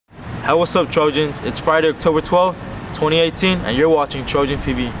Hey, what's up, Trojans? It's Friday, October 12th, 2018, and you're watching Trojan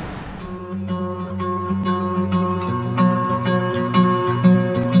TV.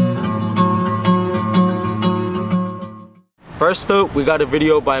 First up, we got a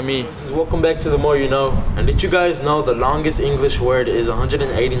video by me. Welcome back to The More You Know. And did you guys know the longest English word is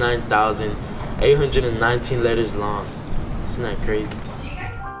 189,819 letters long? Isn't that crazy?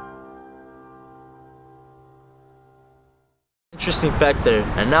 Interesting fact there.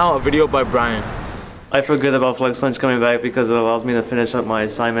 And now a video by Brian. I feel good about Flex Lunch coming back because it allows me to finish up my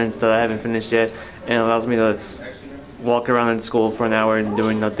assignments that I haven't finished yet, and it allows me to walk around in school for an hour and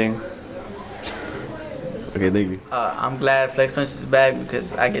doing nothing. Okay, thank you. I'm glad Flex Lunch is back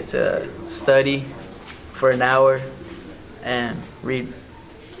because I get to study for an hour and read.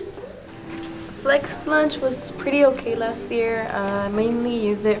 Flex Lunch was pretty okay last year. I mainly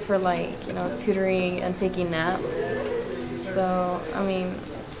use it for tutoring and taking naps. So, I mean,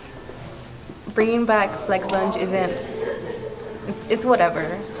 bringing back Flex Lunch it's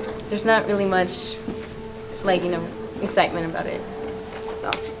whatever. There's not really much, excitement about it. That's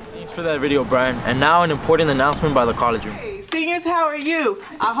all. Thanks for that video, Brian. And now an important announcement by the college room. Hey, seniors, how are you?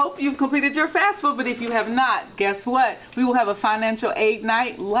 I hope you've completed your FAFSA, but if you have not, guess what? We will have a financial aid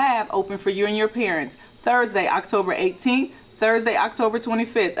night lab open for you and your parents. Thursday, October 18th, Thursday, October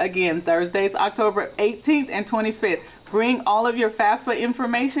 25th. Again, Thursdays, October 18th and 25th. Bring all of your FAFSA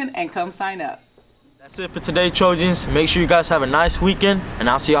information and come sign up. That's it for today, Trojans. Make sure you guys have a nice weekend, and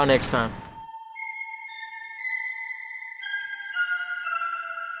I'll see y'all next time.